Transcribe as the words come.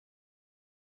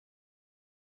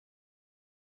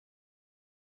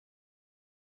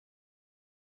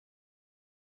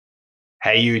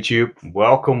Hey YouTube,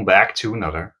 welcome back to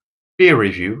another beer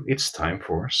review. It's time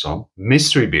for some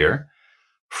mystery beer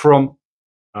from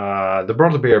the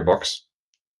Brother Beer box.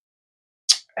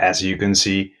 As you can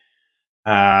see,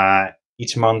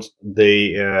 each month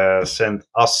they send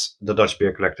us, the Dutch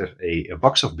Beer Collective, a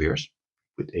box of beers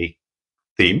with a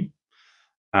theme,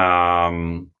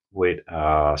 with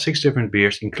 6 different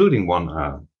beers, including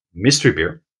one mystery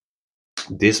beer.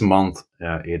 This month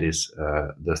it is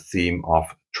the theme of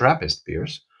Trappist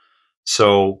beers.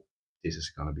 So this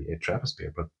is going to be a Trappist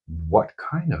beer, but what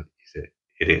kind of it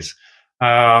is?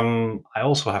 I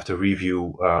also have to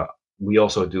review. We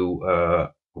also do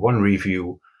one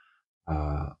review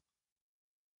of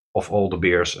all the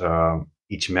beers.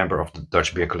 Each member of the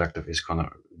Dutch Beer Collective is going to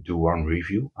do one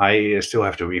review. I still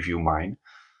have to review mine.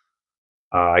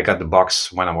 I got the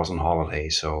box when I was on holiday,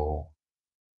 so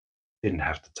didn't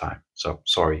have the time. So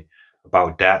sorry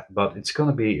about that, but it's going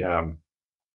to be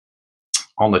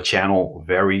on the channel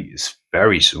very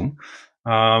soon.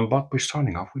 But we're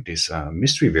starting off with this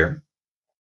mystery beer.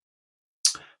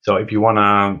 So if you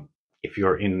wanna, if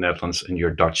you're in the Netherlands and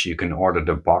you're Dutch, you can order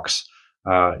the box.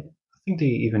 I think they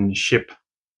even ship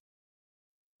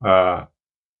into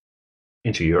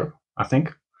Europe, I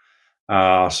think.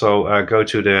 So go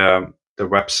to the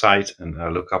website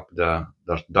and look up the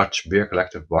Dutch Beer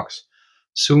Collective box.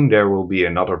 Soon there will be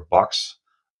another box.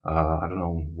 I don't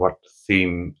know what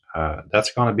theme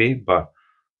that's gonna be, but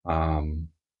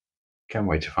can't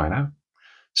wait to find out.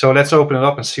 So let's open it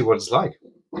up and see what it's like.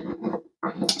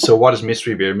 So what is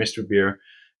mystery beer? Mystery beer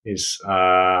is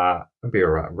a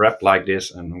beer wrapped like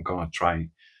this, and I'm gonna try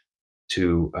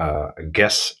to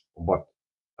guess what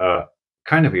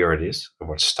kind of beer it is, or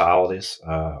what style it is,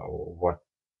 what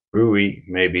brewery,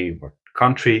 maybe what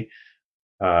country,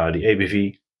 the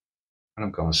ABV, and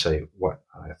I'm gonna say what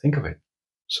I think of it.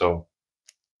 So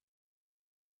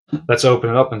let's open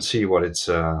it up and see what it's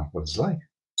like.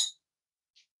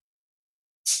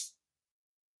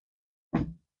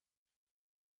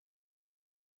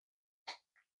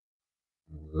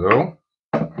 So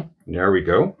there we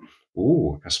go.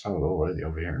 Ooh, I can smell it already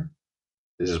over here.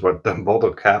 This is what the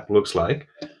bottle cap looks like,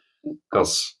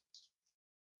 because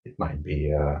it might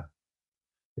be,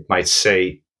 it might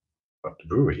say what the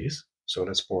brewery is. So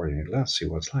let's pour it in a glass, see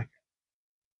what it's like.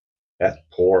 That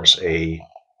pours a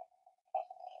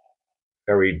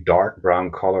very dark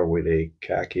brown color with a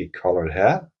khaki colored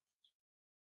head.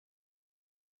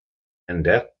 And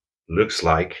that looks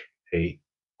like a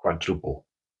quadruple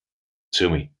to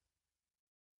me.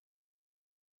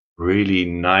 Really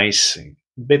nice,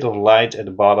 bit of light at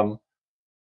the bottom.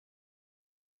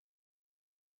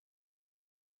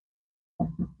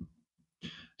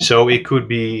 So it could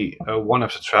be one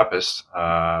of the Trappist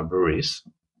breweries.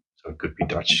 So it could be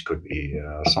Dutch, it could be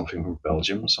something from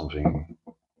Belgium, something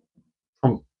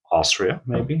from Austria,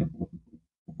 maybe.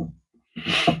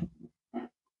 A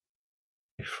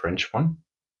French one.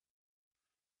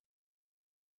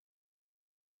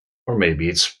 Or maybe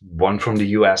it's one from the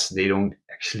US. They don't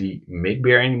actually make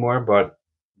beer anymore, but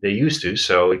they used to,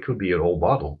 so it could be an old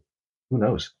bottle. Who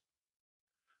knows?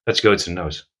 Let's go to the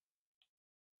nose.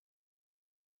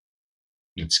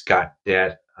 It's got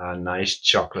that nice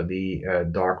chocolatey,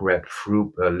 dark red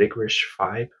fruit licorice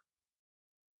vibe.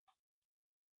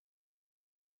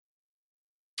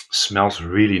 Smells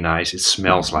really nice. It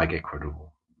smells like a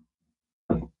quadruple.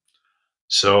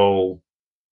 So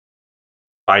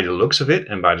by the looks of it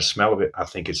and by the smell of it, I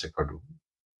think it's a quadruple.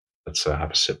 Let's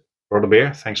have a sip. For the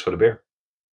beer, thanks for the beer.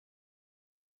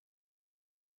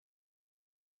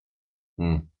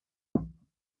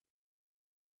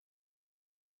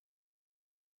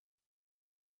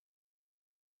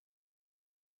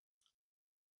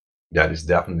 That is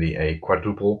definitely a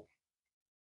quadruple.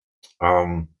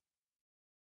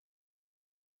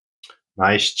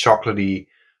 Nice chocolatey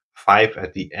vibe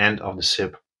at the end of the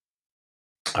sip.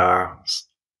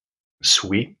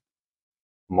 Sweet,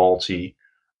 malty,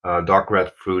 dark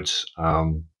red fruits.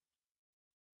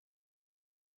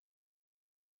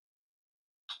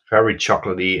 Very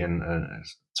chocolatey and a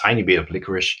tiny bit of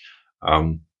licorice.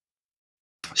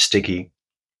 Sticky.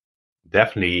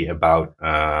 Definitely about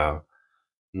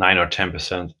 9 or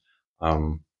 10%.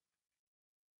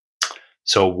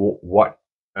 So what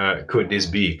could this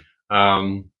be?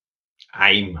 I'm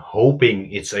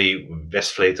hoping it's a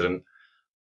Westvleteren.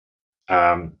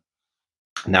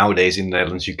 Nowadays in the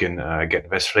Netherlands you can get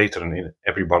Westvleteren in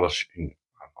every bottle,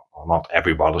 not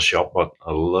every bottle shop, but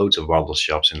loads of bottle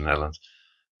shops in the Netherlands,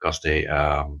 because they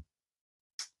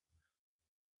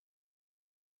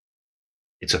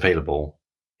it's available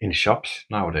in shops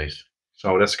nowadays.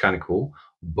 So that's kind of cool,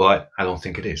 but I don't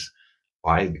think it is.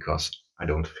 Why? Because I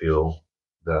don't feel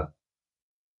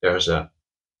there's a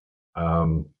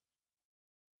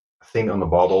thing on the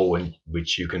bottle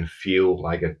which you can feel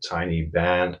like a tiny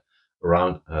band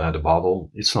around the bottle.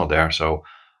 It's not there, so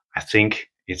I think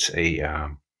it's a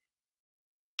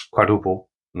quadruple,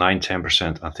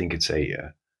 9-10%. I think it's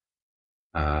a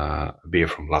beer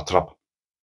from La Trappe.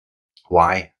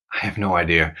 Why? I have no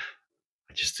idea.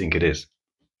 I just think it is.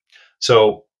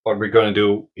 So what we're going to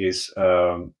do is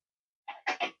open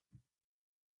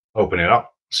it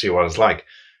up, see what it's like.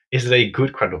 Is it a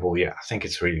good quadruple? Yeah, I think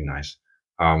it's really nice.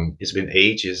 It's been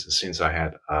ages since I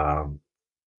had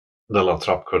the La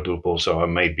Trappe quadruple, so I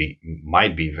might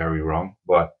be very wrong,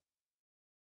 but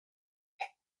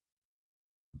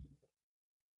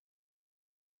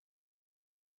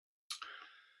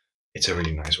it's a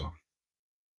really nice one.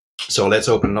 So let's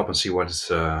open it up and see what it's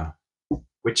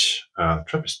which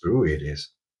Trappist brewery it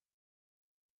is.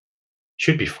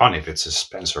 Should be fun if it's a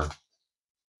Spencer,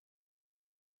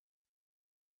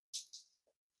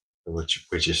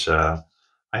 which is I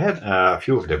had a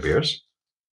few of their beers.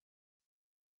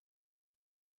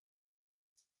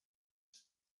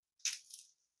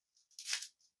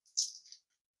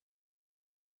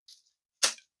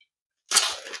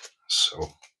 So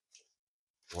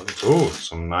oh,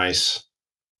 some nice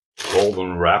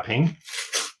golden wrapping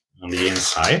on the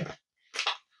inside.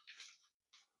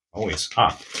 Oh, it's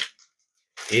not.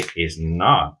 It is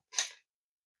not.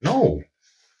 No.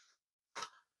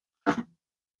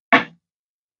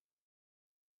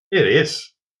 It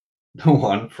is the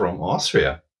one from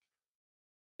Austria.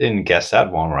 Didn't guess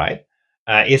that one right.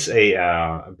 It's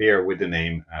a beer with the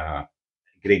name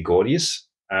Gregorius,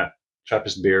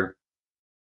 Trappist beer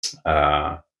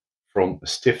from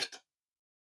Stift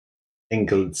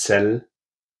Engelzell,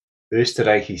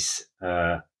 Österreichisch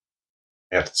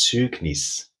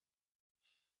Erzeugnis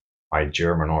by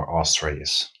German or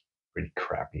Austrians. Pretty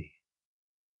crappy.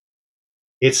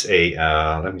 It's a,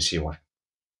 let me see one.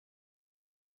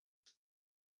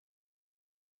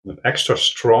 An extra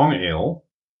strong ale.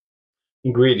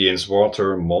 Ingredients: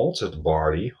 water, malted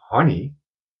barley, honey,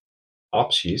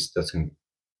 hops yeast. That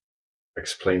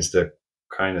explains the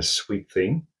kind of sweet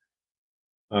thing.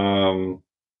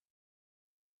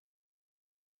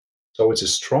 So it's a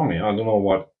strong ale. I don't know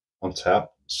what on tap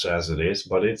says it is,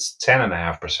 but it's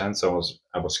 10.5%. So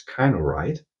I was kind of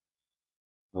right.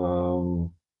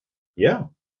 Yeah,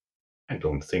 I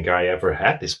don't think I ever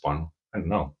had this one. I don't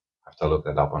know. I have to look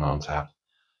that up on Untappd.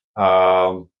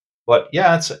 But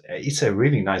yeah, it's a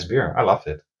really nice beer. I loved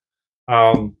it.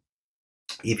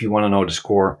 If you want to know the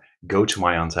score, go to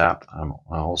my Untappd. I'm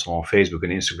also on Facebook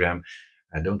and Instagram.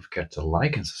 And don't forget to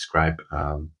like and subscribe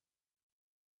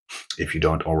if you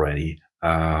don't already.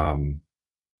 I'm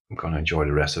going to enjoy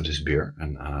the rest of this beer.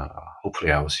 And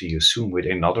hopefully I will see you soon with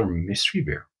another mystery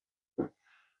beer.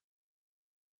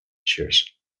 Cheers.